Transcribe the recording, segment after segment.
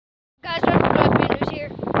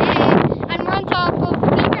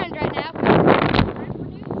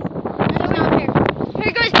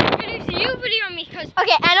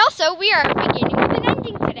Okay, and also we are beginning with an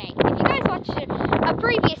ending today. If you guys watched a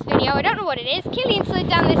previous video, I don't know what it is, Killian slid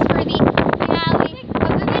down this for the finale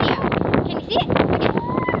of the video. Can you see it? Okay.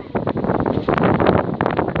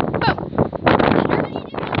 Boom.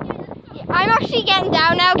 Yeah, I'm actually getting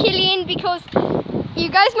down now, Killian, because you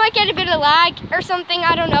guys might get a bit of lag or something,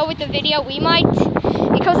 I don't know, with the video. We might,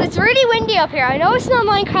 because it's really windy up here. I know it's not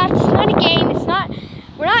Minecraft, it's not a game,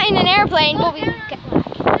 we're not in an airplane, but we get lag.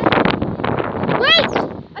 Wait!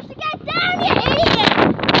 I have to get down, you idiot!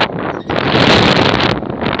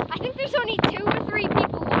 I think there's only 2 or 3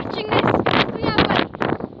 people watching this. We have like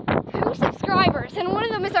 2 subscribers, and one of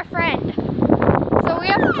them is our friend. So we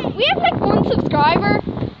have like 1 subscriber.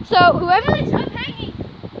 So whoever is hanging.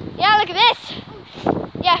 Yeah, look at this.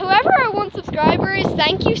 Yeah, whoever our 1 subscriber is,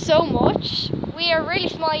 thank you so much. We are really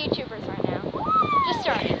small YouTubers right now. Just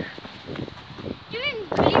starting.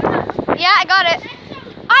 Yeah, I got it.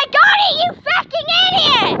 I got it, you fucking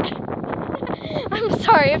idiot! I'm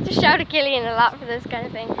sorry, I have to shout at Killian a lot for this kind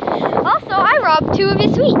of thing. Also, I robbed 2 of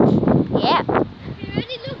his sweets. Yeah. You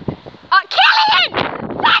ready? Look. Oh, Killian!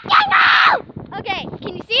 Fucking hell! Okay,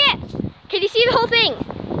 can you see it? Can you see the whole thing?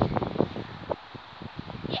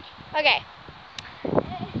 Yeah. Okay.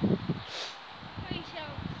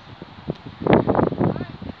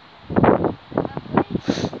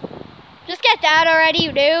 Just get that already,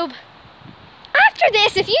 you noob. After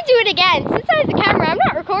this, if you do it again, since I have the camera, I'm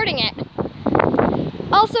not recording it.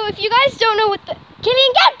 Also, if you guys don't know what the...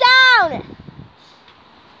 Killian, get down!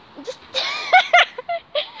 Just...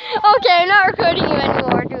 Okay, I'm not recording you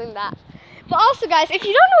anymore doing that. But also, guys, if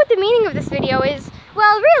you don't know what the meaning of this video is,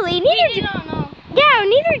 well, really, neither do... Yeah,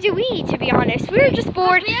 neither do we, to be honest. We were just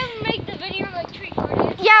bored. We haven't made the video in like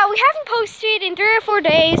 3-4 days. Yeah, we haven't posted in 3 or 4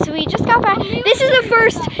 days. We just got back. This is the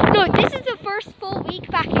first full week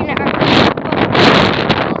back in our...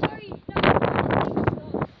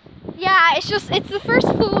 Yeah, it's the first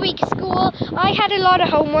full week of school. I had a lot of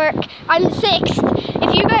homework. I'm 6th.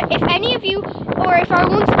 If any of you, or if our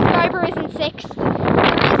 1 subscriber is in 6th, the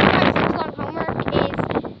reason I have such long homework is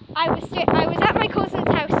I was at my cousin's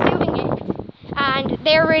house doing it, and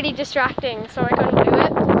they're really distracting, so I couldn't do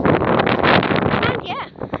it. And yeah.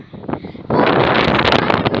 Well,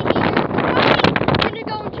 we're gonna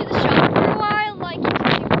go into the shop for a while, like into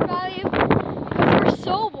Super Value, because we're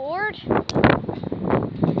so bored.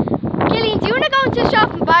 Killian, do you want to go into the shop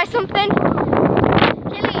and buy something?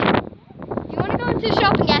 Killian, do you want to go into the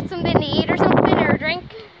shop and get something to eat or something, or a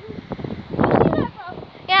drink?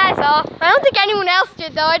 Yeah, I saw. I don't think anyone else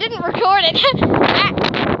did though, I didn't record it.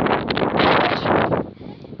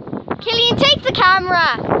 Killian, take the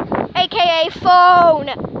camera, aka phone.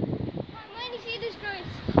 When you see this, guys,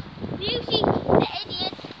 do you see the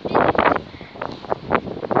idiot?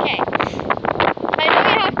 Okay. I know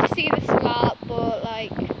you have to see this a lot, but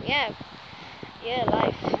like, yeah,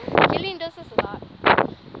 life. Killian does this a lot.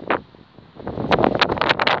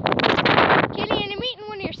 Killian, I'm eating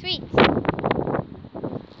one of your sweets.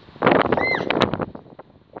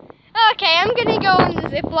 Okay, I'm gonna go on the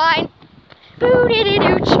zip line.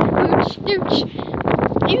 Boo-dee-dee-dooch, booch, dooch.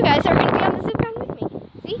 You guys are gonna be on the zip line with me.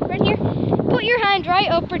 See, right here. Put your hand right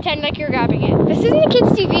up, pretend like you're grabbing it. This isn't a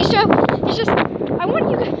kids' TV show. It's just,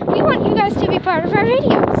 we want you guys to be part of our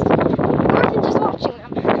videos, more than just watching them.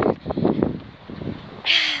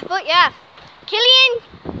 But yeah, Killian,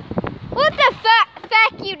 what the fuck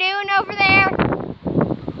you doing over there?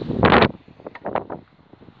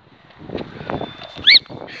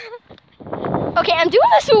 Okay, I'm doing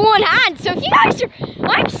this with 1 hand, so if you guys are...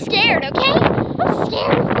 I'm scared, okay? I'm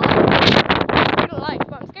scared of life. I'm scared of life,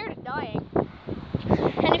 but I'm scared of dying.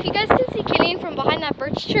 And if you guys can see Killian from behind that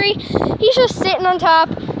birch tree, he's just sitting on top,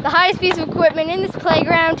 the highest piece of equipment in this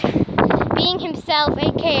playground, being himself,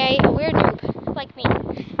 aka a weird noob, like me.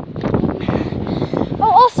 Oh,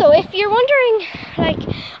 also, if you're wondering, like,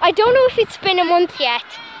 I don't know if it's been a month yet.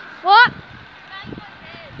 What?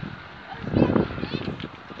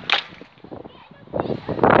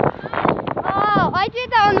 I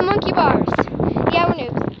did that on the monkey bars. Yeah, we're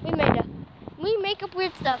noobs. We make up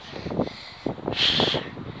weird stuff.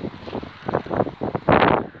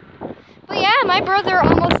 But yeah, my brother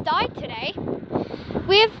almost died today.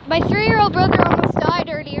 My 3-year-old brother almost died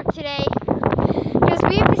earlier today because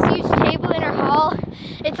we have this huge table in our hall.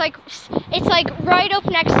 It's like right up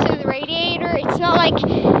next to the radiator. It's not like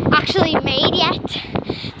actually made yet.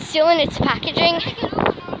 It's still in its packaging.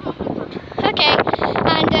 Okay,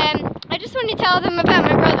 and I just want to tell them about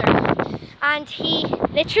my brother. And he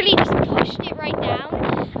literally just pushed it right down,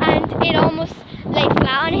 and it almost lay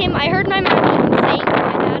flat on him. I heard my mom even saying to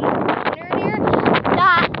my dad on the phone earlier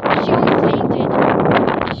that she almost fainted.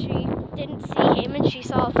 She didn't see him, and she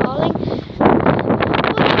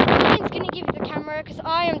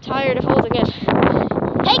tired of holding it.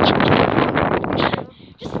 Take it!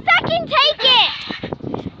 Just fucking take it!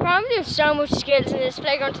 Bro, I'm doing so much skills in this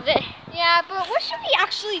playground today. Yeah, but what should we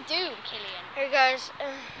actually do, Killian? Here, guys.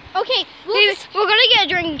 Okay, We're gonna get a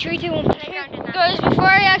drink. 3, 2, 1. playground in that. Guys, before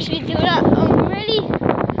I actually do that,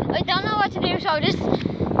 I don't know what to do. So this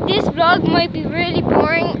vlog might be really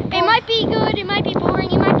boring. It might be good, it might be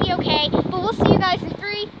boring, it might be okay, but we'll see you guys in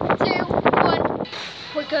 3, 2, 1.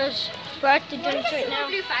 Because we're at the drinks right now.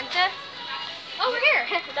 Blue Fanta? Over here.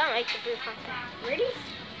 I don't like the blue Fanta. Really?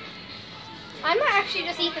 I might actually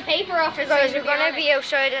just eat the paper off it. Guys, we're gonna be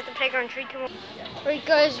outside at the playground. 3, 2, 1. Right,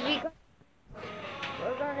 guys, we're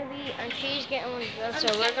gonna be, and she's getting one as well. So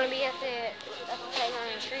we're gonna be at the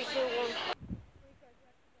playground in 3, 2, 1.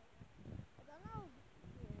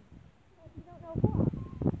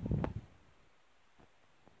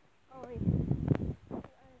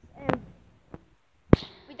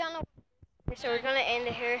 We don't know. So we're gonna end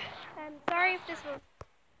it here. Sorry if this was